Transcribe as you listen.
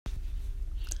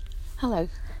Hello.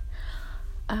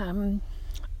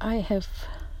 I have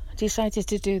decided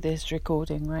to do this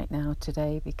recording right now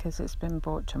today because it's been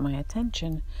brought to my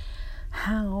attention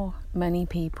how many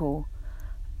people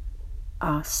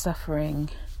are suffering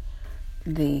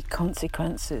the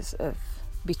consequences of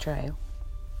betrayal.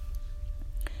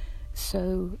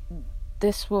 So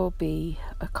this will be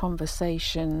a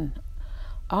conversation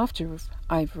after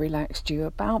I've relaxed you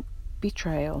about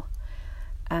betrayal,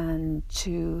 and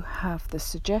to have the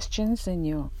suggestions in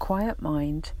your quiet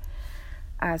mind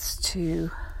as to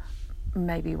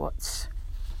maybe what's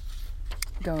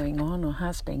going on or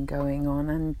has been going on.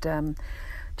 And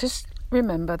just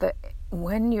remember that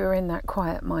when you're in that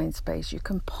quiet mind space, you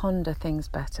can ponder things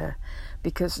better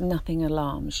because nothing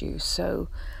alarms you. So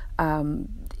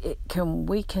it can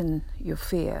weaken your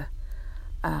fear.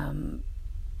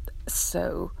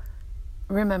 So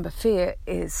remember, fear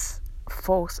is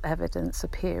false evidence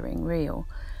appearing real.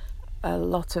 A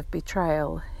lot of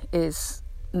betrayal is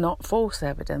not false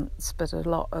evidence, but a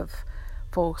lot of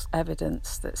false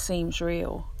evidence that seems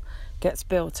real gets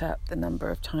built up the number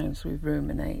of times we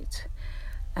ruminate.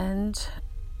 And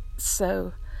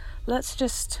so let's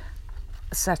just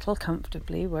settle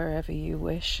comfortably wherever you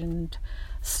wish and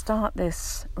start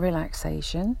this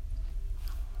relaxation.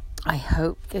 I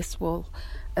hope this will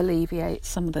alleviate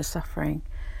some of the suffering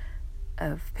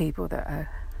of people that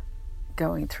are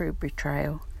going through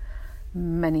betrayal.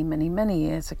 Many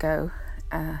years ago,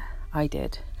 I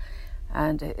did,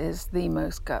 and it is the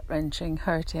most gut-wrenching,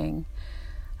 hurting.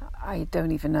 I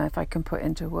don't even know if I can put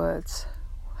into words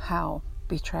how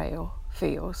betrayal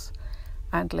feels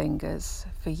and lingers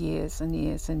for years and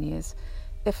years and years,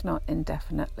 if not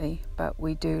indefinitely. But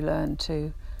we do learn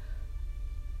to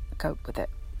cope with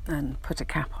it and put a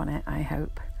cap on it, I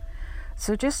hope.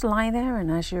 So just lie there,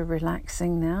 and as you're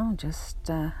relaxing now,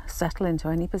 just settle into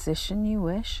any position you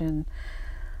wish, and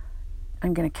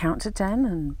I'm going to count to 10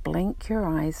 and blink your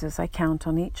eyes as I count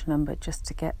on each number just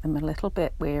to get them a little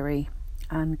bit weary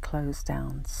and close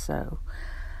down. So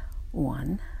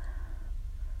 1,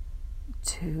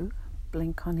 2,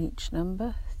 blink on each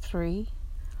number, 3,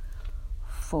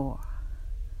 4,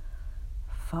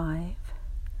 5,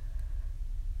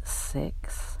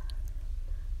 6,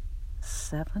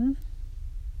 7,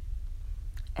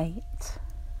 8,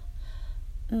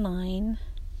 9,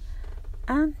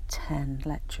 and 10.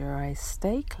 Let your eyes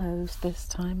stay closed this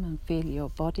time and feel your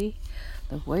body,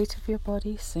 the weight of your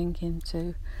body, sink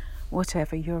into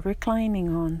whatever you're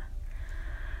reclining on.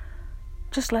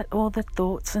 Just let all the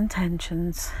thoughts and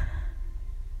tensions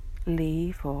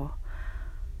leave or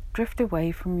drift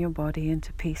away from your body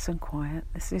into peace and quiet.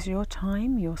 This is your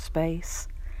time, your space,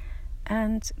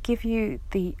 and give you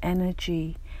the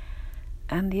energy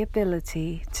and the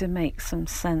ability to make some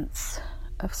sense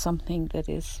of something that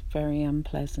is very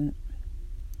unpleasant.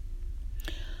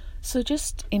 So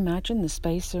just imagine the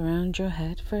space around your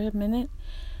head for a minute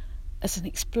as an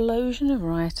explosion of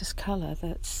riotous colour,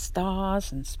 that's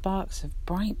stars and sparks of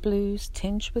bright blues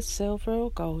tinged with silver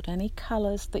or gold, any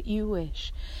colours that you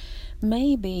wish.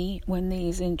 Maybe when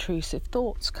these intrusive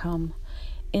thoughts come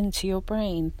into your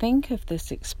brain, think of this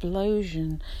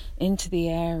explosion into the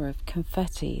air of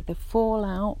confetti. The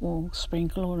fallout will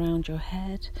sprinkle around your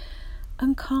head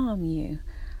and calm you,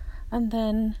 and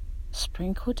then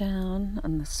sprinkle down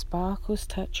and the sparkles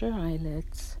touch your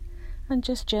eyelids and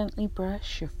just gently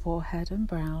brush your forehead and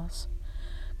brows,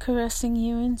 caressing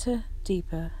you into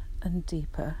deeper and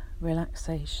deeper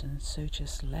relaxation. So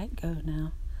just let go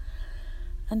now.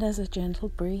 And as a gentle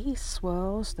breeze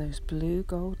swirls those blue,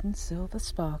 gold and silver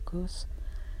sparkles,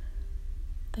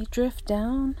 they drift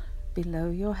down below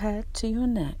your head to your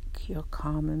neck. You're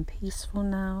calm and peaceful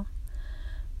now.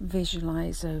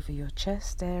 Visualize over your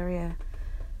chest area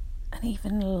an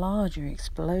even larger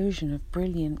explosion of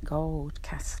brilliant gold.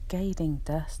 Cascading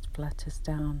dust flutters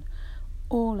down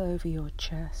all over your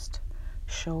chest,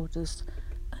 shoulders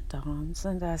and arms,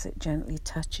 and as it gently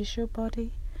touches your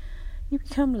body, you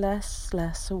become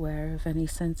less aware of any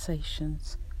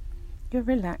sensations. You're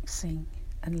relaxing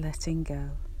and letting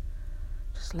go.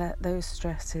 Just let those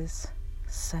stresses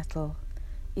settle,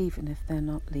 even if they're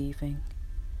not leaving.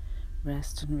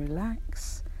 Rest and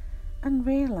relax, and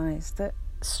realize that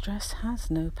stress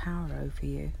has no power over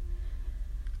you.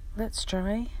 Let's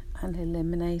try and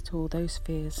eliminate all those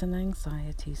fears and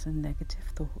anxieties and negative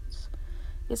thoughts.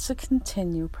 It's a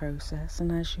continual process, and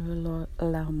as you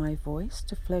allow my voice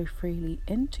to flow freely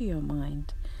into your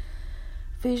mind,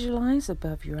 visualize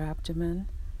above your abdomen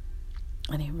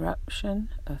an eruption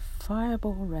of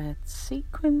fireball red.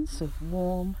 Sequins of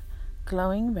warm,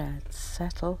 glowing reds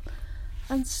settle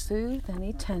and soothe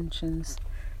any tensions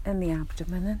in the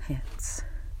abdomen and hips.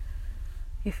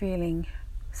 You're feeling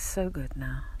so good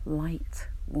now, light,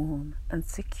 warm and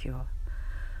secure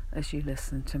as you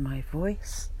listen to my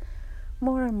voice,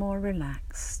 more and more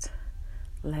relaxed,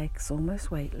 legs almost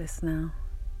weightless now.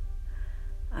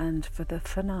 And for the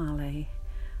finale,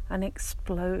 an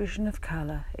explosion of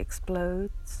colour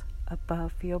explodes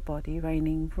above your body,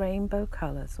 raining rainbow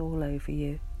colours all over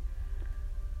you.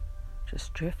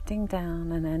 Just drifting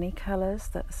down, and any colours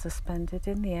that are suspended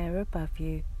in the air above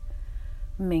you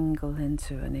mingle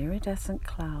into an iridescent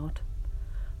cloud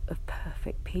of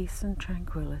perfect peace and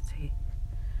tranquility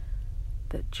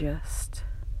that just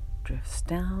drifts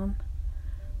down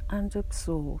and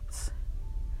absorbs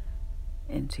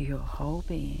into your whole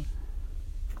being.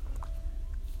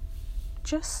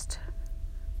 Just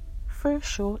for a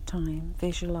short time,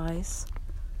 visualize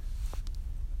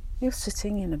you're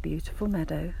sitting in a beautiful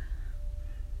meadow.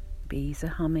 Bees are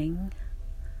humming,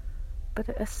 but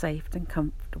at a safe and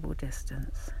comfortable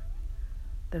distance.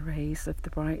 The rays of the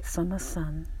bright summer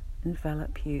sun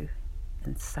envelop you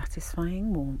in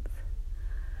satisfying warmth.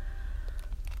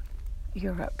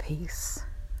 You're at peace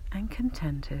and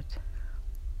contented,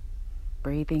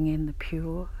 breathing in the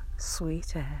pure,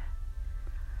 sweet air,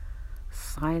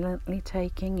 silently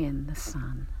taking in the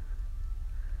sun.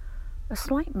 A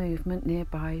slight movement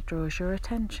nearby draws your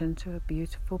attention to a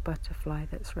beautiful butterfly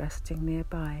that's resting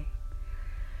nearby.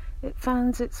 It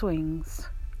fans its wings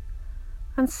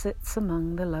and sits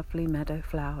among the lovely meadow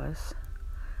flowers.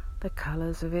 The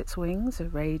colours of its wings are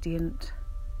radiant,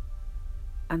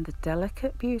 and the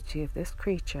delicate beauty of this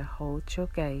creature holds your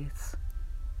gaze.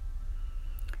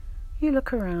 You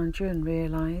look around you and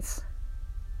realise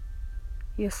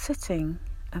you're sitting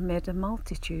amid a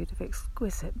multitude of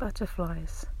exquisite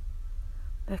butterflies.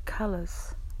 Their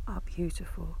colours are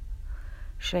beautiful,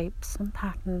 shapes and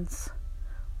patterns,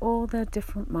 all their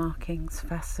different markings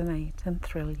fascinate and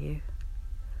thrill you.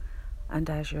 And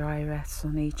as your eye rests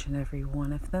on each and every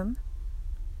one of them,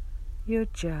 you're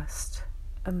just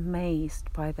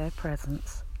amazed by their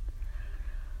presence.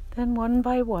 Then one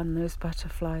by one those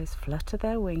butterflies flutter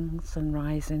their wings and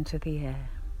rise into the air.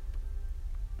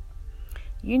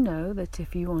 You know that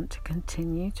if you want to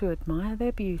continue to admire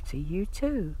their beauty, you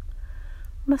too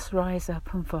must rise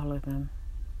up and follow them.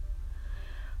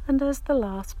 And as the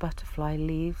last butterfly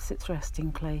leaves its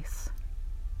resting place,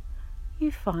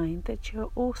 you find that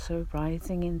you're also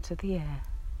rising into the air.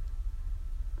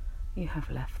 You have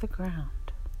left the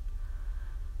ground.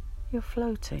 You're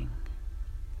floating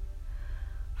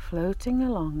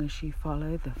along as you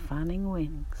follow the fanning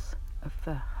wings of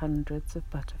the hundreds of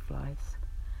butterflies,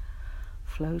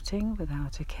 floating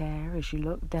without a care as you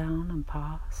look down and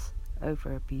pass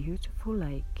over a beautiful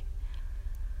lake.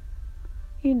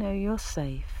 You know you're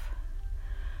safe.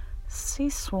 See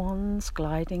swans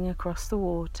gliding across the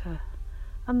water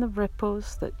and the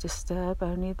ripples that disturb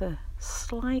only the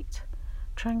slight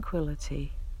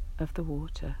tranquility of the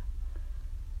water.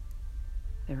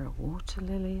 There are water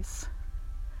lilies.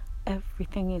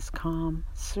 Everything is calm,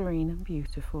 serene and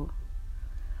beautiful.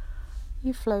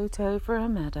 You float over a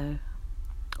meadow.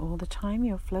 All the time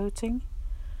you're floating,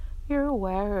 you're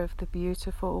aware of the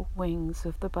beautiful wings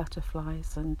of the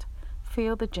butterflies and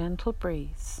feel the gentle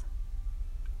breeze.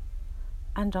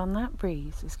 And on that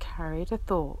breeze is carried a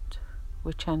thought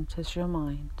which enters your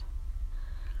mind.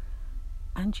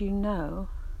 And you know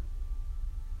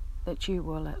that you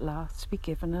will at last be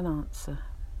given an answer.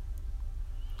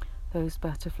 Those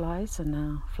butterflies are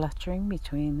now fluttering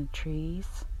between the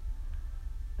trees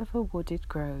of a wooded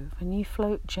grove, and you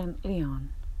float gently on,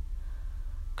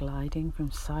 gliding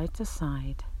from side to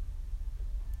side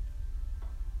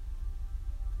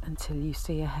until you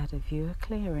see ahead of you a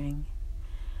clearing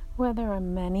where there are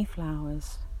many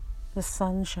flowers. The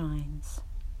sun shines.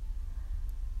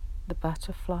 The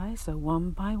butterflies are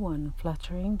one by one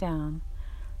fluttering down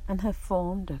and have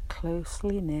formed a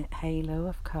closely knit halo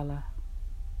of colour.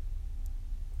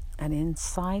 And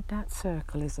inside that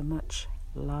circle is a much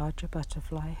larger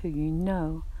butterfly who you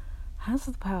know has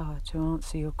the power to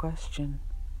answer your question.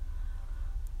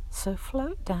 So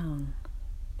float down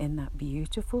in that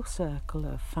beautiful circle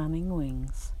of fanning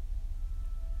wings.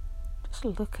 Just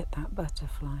look at that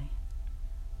butterfly.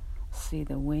 See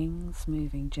the wings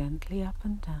moving gently up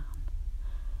and down,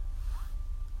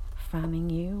 fanning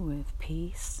you with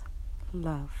peace,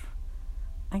 love,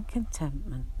 and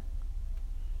contentment.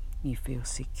 You feel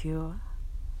secure.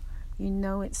 You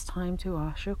know it's time to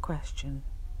ask your question.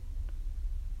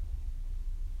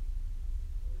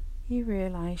 You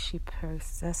realize she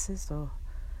possesses or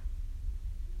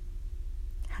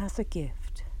has a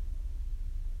gift.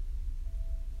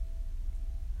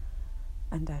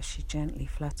 And as she gently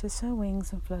flutters her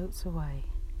wings and floats away,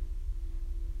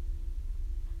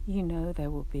 you know there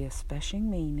will be a special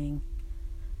meaning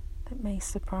that may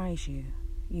surprise you.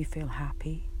 You feel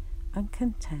happy and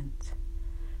content,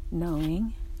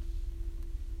 knowing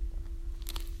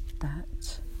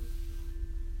that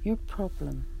your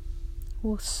problem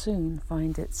will soon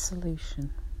find its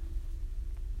solution.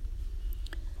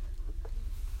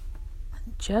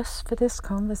 And just for this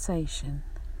conversation,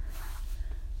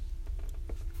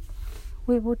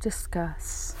 we will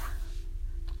discuss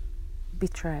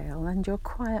betrayal, and your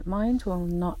quiet mind will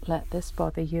not let this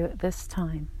bother you at this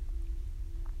time.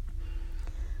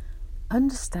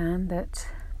 Understand that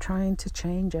trying to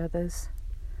change others,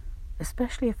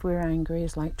 especially if we're angry,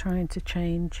 is like trying to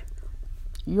change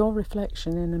your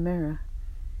reflection in a mirror.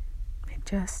 It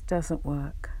just doesn't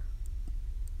work.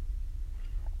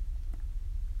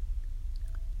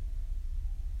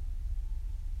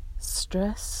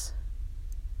 Stress,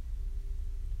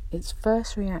 its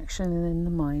first reaction in the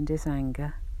mind is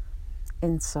anger,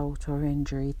 insult or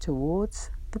injury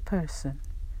towards the person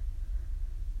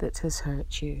that has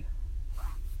hurt you.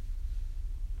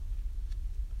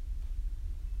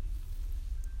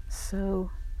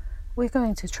 So we're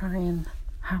going to try and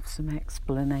have some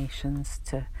explanations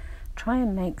to try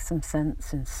and make some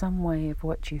sense in some way of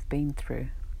what you've been through.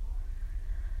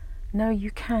 No,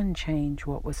 you can change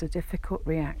what was a difficult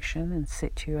reaction and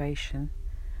situation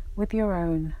with your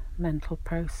own mental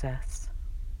process,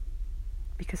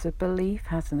 because a belief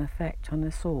has an effect on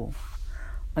us all,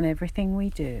 on everything we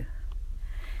do.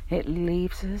 It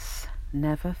leaves us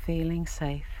never feeling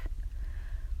safe,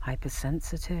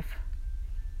 hypersensitive,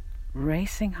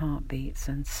 racing heartbeats,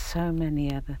 and so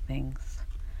many other things.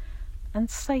 And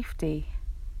safety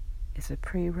is a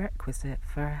prerequisite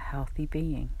for a healthy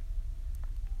being.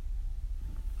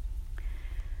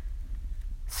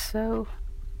 So,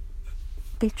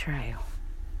 betrayal.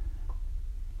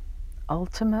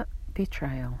 Ultimate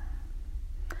betrayal.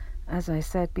 As I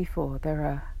said before, there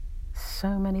are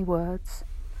so many words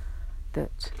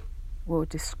that will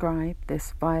describe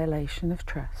this violation of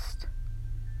trust.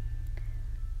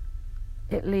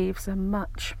 It leaves a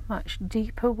much, much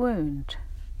deeper wound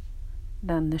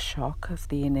than the shock of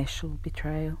the initial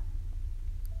betrayal.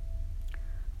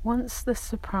 Once the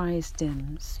surprise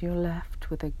dims, you're left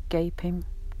with a gaping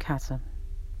chasm.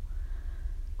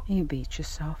 You beat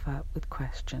yourself up with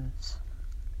questions.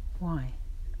 Why?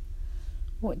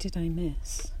 What did I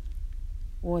miss?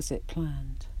 Was it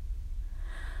planned?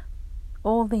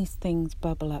 All these things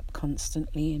bubble up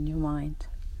constantly in your mind.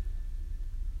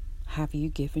 Have you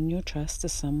given your trust to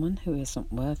someone who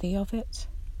isn't worthy of it?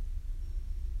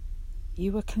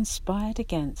 You were conspired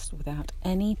against without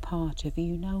any part of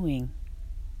you knowing.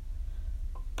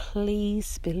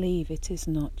 Please believe it is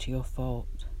not your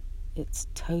fault. It's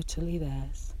totally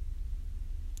theirs.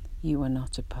 You were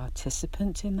not a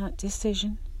participant in that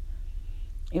decision.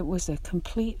 It was a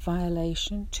complete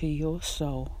violation to your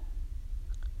soul.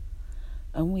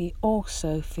 And we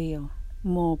also feel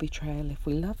more betrayal if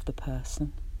we love the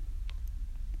person.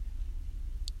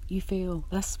 You feel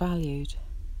less valued.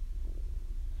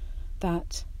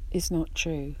 That is not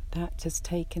true. That has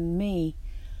taken me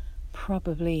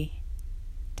probably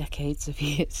decades of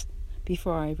years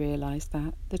before I realised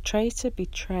that. The traitor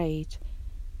betrayed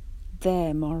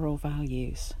their moral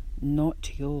values,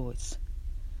 not yours.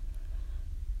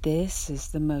 This is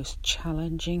the most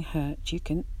challenging hurt you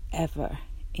can ever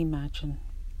imagine.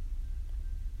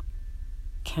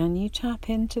 Can you tap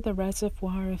into the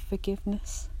reservoir of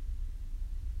forgiveness?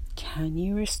 Can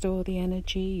you restore the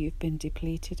energy you've been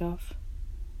depleted of?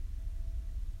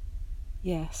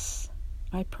 Yes,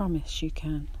 I promise you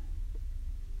can.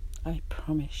 I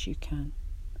promise you can.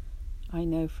 I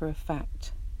know for a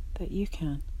fact that you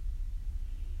can.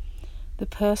 The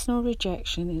personal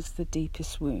rejection is the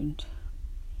deepest wound.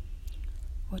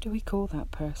 What do we call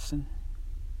that person?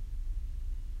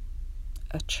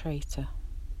 A traitor.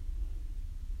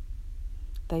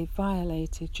 They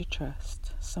violated your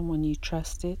trust. Someone you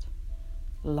trusted,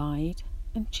 lied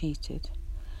and cheated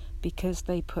because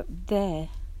they put their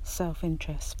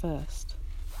self-interest first.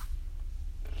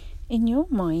 In your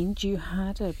mind, you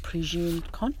had a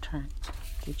presumed contract,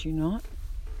 did you not?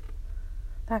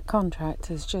 That contract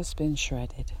has just been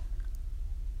shredded.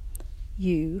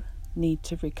 You need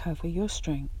to recover your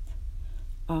strength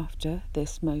after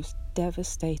this most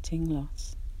devastating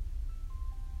loss.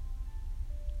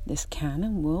 This can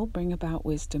and will bring about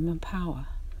wisdom and power.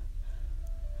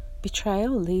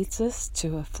 Betrayal leads us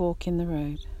to a fork in the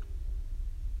road.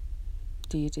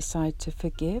 Do you decide to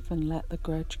forgive and let the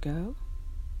grudge go?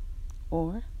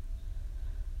 Or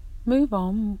move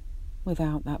on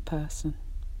without that person?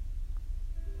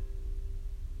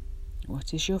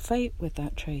 What is your fate with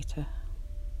that traitor?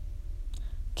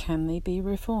 Can they be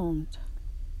reformed?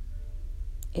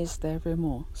 Is there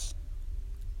remorse?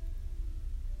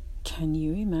 Can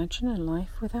you imagine a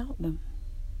life without them?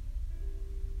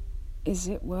 Is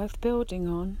it worth building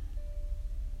on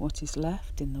what is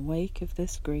left in the wake of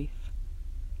this grief?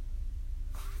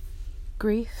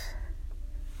 Grief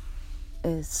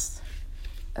is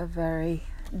a very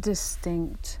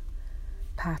distinct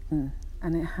pattern,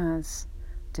 and it has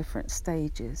different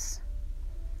stages.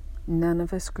 None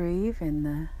of us grieve in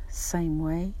the same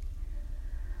way,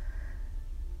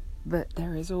 but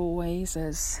there is always,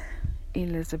 as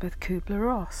Elizabeth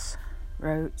Kubler-Ross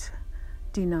wrote,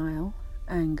 denial,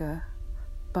 anger,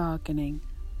 bargaining,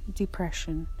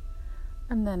 depression,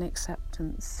 and then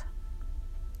acceptance.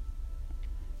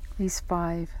 These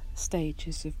 5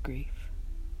 stages of grief.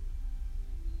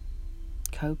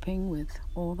 Coping with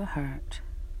all the hurt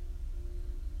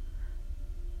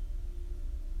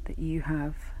that you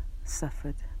have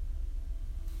suffered.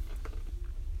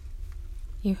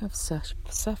 You have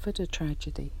suffered a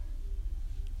tragedy.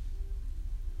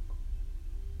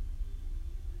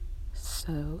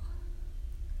 So,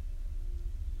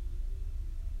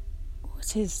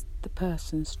 what is the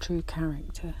person's true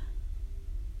character?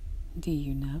 Do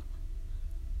you know?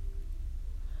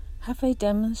 Have they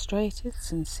demonstrated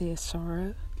sincere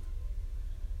sorrow?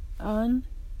 And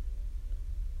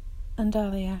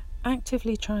are they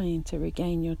actively trying to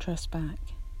regain your trust back?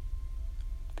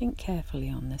 Think carefully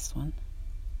on this one.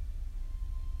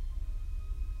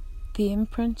 The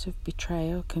imprint of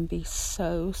betrayal can be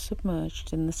so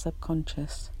submerged in the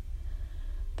subconscious.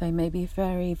 They may be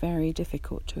very, very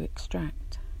difficult to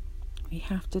extract. We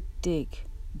have to dig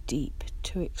deep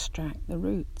to extract the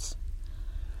roots,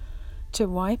 to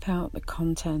wipe out the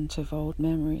content of old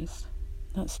memories.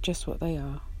 That's just what they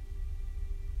are.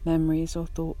 Memories or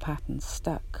thought patterns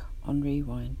stuck on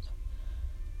rewind,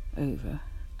 over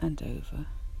and over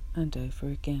and over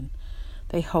again.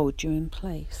 They hold you in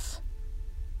place.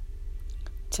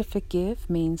 To forgive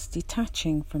means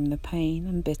detaching from the pain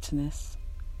and bitterness,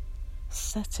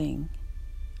 setting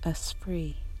us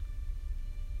free.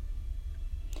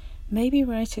 Maybe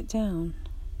write it down.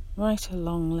 Write a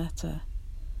long letter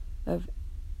of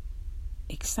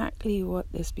exactly what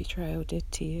this betrayal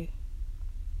did to you.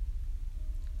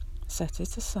 Set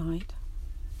it aside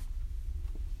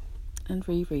and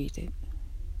reread it.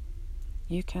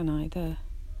 You can either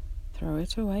throw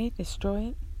it away,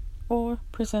 destroy it, or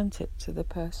present it to the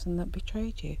person that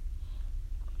betrayed you.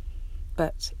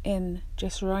 But in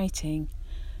just writing,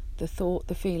 the thought,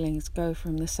 the feelings go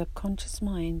from the subconscious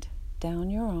mind down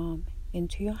your arm,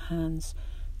 into your hands,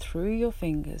 through your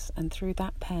fingers, and through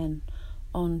that pen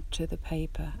onto the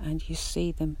paper, and you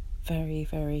see them very,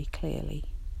 very clearly.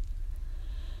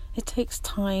 It takes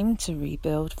time to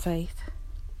rebuild faith.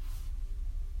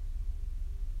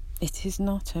 It is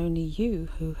not only you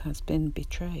who has been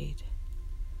betrayed.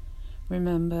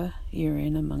 Remember, you're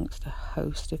in amongst a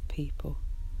host of people,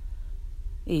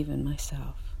 even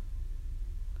myself.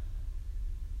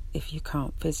 If you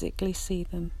can't physically see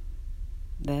them,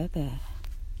 they're there.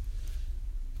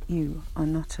 You are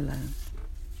not alone.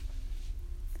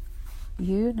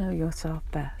 You know yourself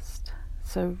best,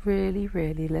 so really,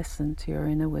 really listen to your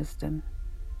inner wisdom.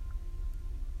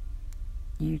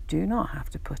 You do not have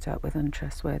to put up with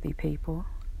untrustworthy people.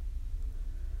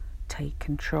 Take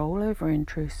control over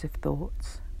intrusive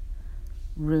thoughts,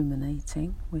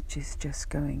 ruminating, which is just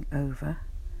going over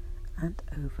and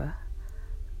over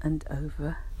and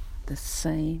over the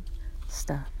same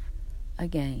stuff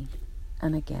again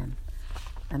and again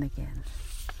and again.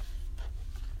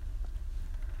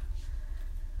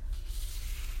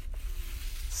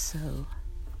 So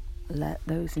let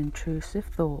those intrusive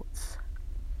thoughts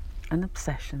and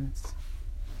obsessions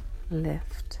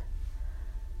lift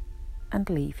and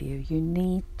leave you. You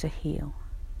need to heal.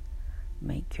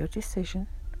 Make your decision.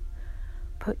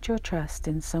 Put your trust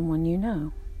in someone you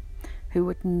know who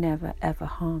would never ever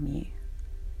harm you.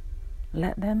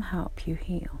 Let them help you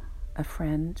heal. A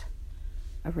friend,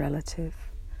 a relative,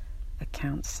 a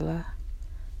counsellor,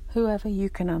 whoever you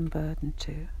can unburden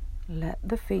to. Let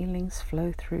the feelings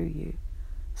flow through you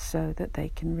so that they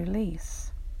can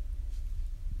release.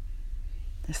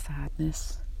 The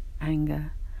sadness,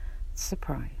 anger,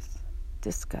 surprise,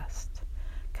 disgust,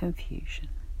 confusion.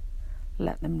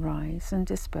 Let them rise and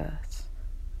disperse.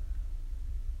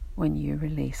 When you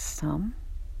release some,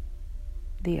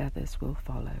 the others will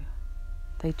follow.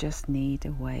 They just need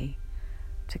a way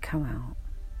to come out.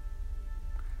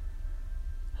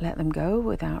 Let them go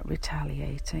without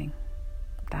retaliating.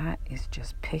 That is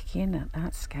just picking at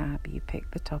that scab. You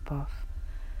pick the top off.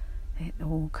 It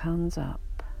all comes up,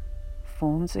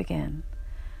 forms again,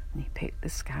 You pick the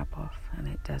scab off, and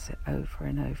it does it over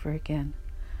and over again.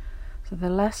 So the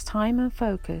less time and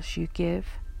focus you give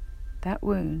that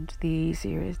wound, the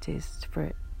easier it is for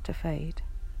it to fade.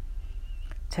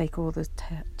 Take all the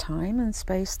time and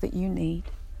space that you need.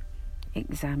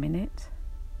 Examine it.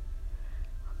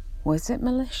 Was it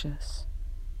malicious?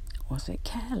 Was it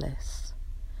careless?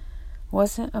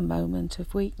 Was it a moment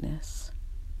of weakness?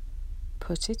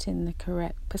 Put it in the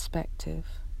correct perspective.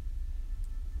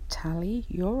 Tally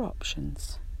your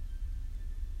options.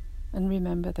 And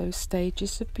remember, those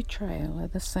stages of betrayal are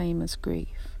the same as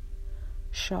grief: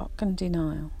 shock and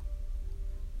denial,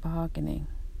 bargaining,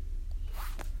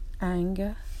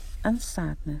 anger and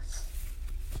sadness,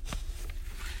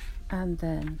 and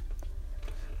then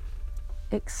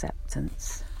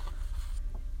acceptance.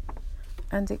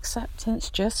 And acceptance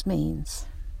just means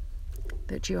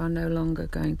that you are no longer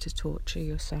going to torture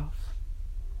yourself.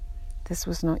 This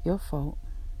was not your fault.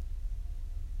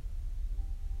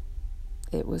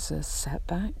 It was a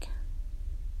setback.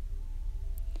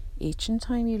 Each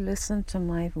time you listen to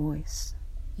my voice,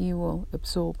 you will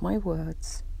absorb my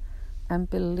words and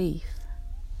believe,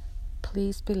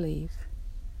 please believe,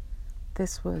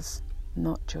 this was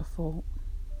not your fault.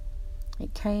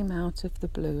 It came out of the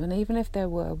blue, and even if there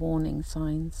were warning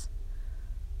signs,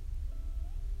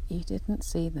 you didn't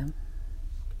see them.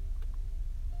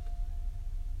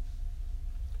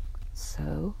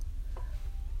 So,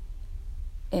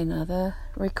 in other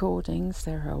recordings,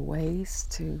 there are ways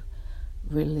to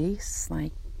release,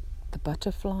 like the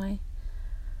butterfly.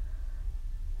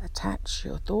 Attach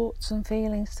your thoughts and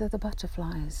feelings to the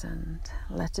butterflies and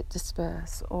let it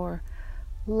disperse, or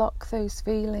lock those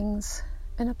feelings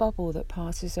in a bubble that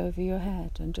passes over your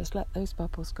head and just let those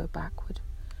bubbles go backward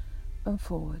and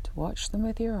forward. Watch them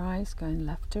with your eyes going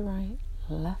left to right,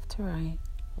 left to right,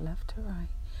 left to right,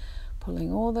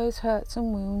 pulling all those hurts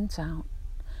and wounds out,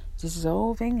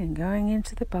 dissolving and going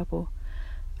into the bubble,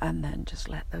 and then just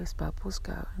let those bubbles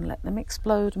go and let them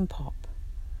explode and pop.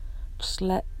 Just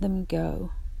let them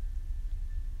go.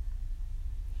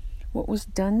 What was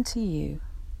done to you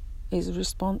is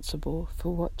responsible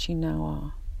for what you now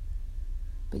are.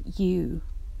 But you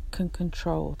can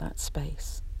control that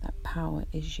space. That power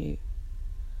is you.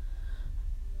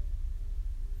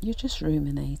 You're just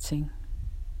ruminating.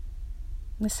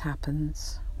 This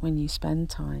happens when you spend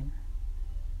time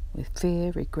with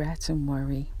fear, regret, and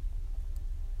worry.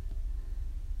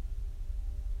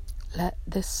 Let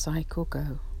this cycle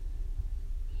go.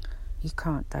 You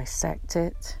can't dissect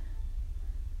it.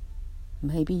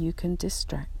 Maybe you can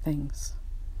distract things.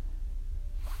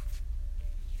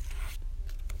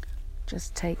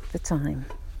 Just take the time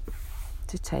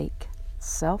to take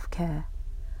self-care,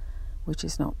 which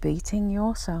is not beating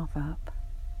yourself up.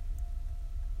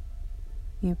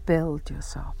 You build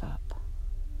yourself up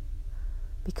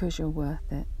because you're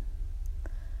worth it.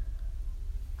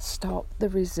 Stop the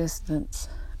resistance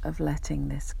of letting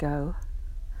this go.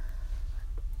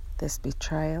 This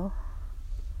betrayal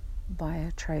by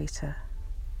a traitor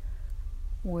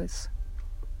was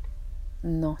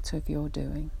not of your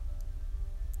doing.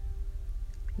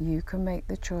 You can make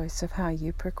the choice of how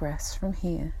you progress from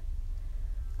here.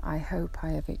 I hope I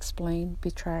have explained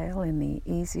betrayal in the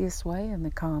easiest way and the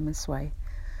calmest way,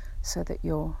 so that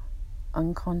your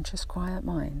unconscious quiet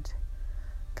mind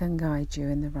can guide you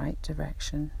in the right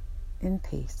direction in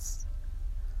peace.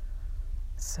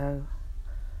 So,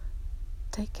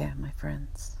 take care, my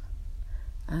friends,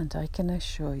 and I can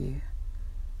assure you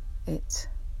it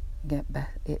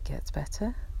gets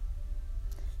better,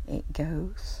 it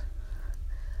goes,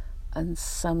 and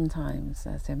sometimes,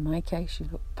 as in my case, you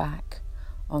look back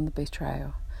on the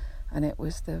betrayal and it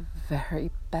was the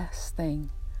very best thing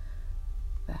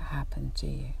that happened to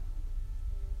you.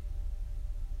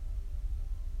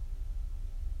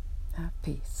 Have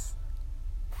peace.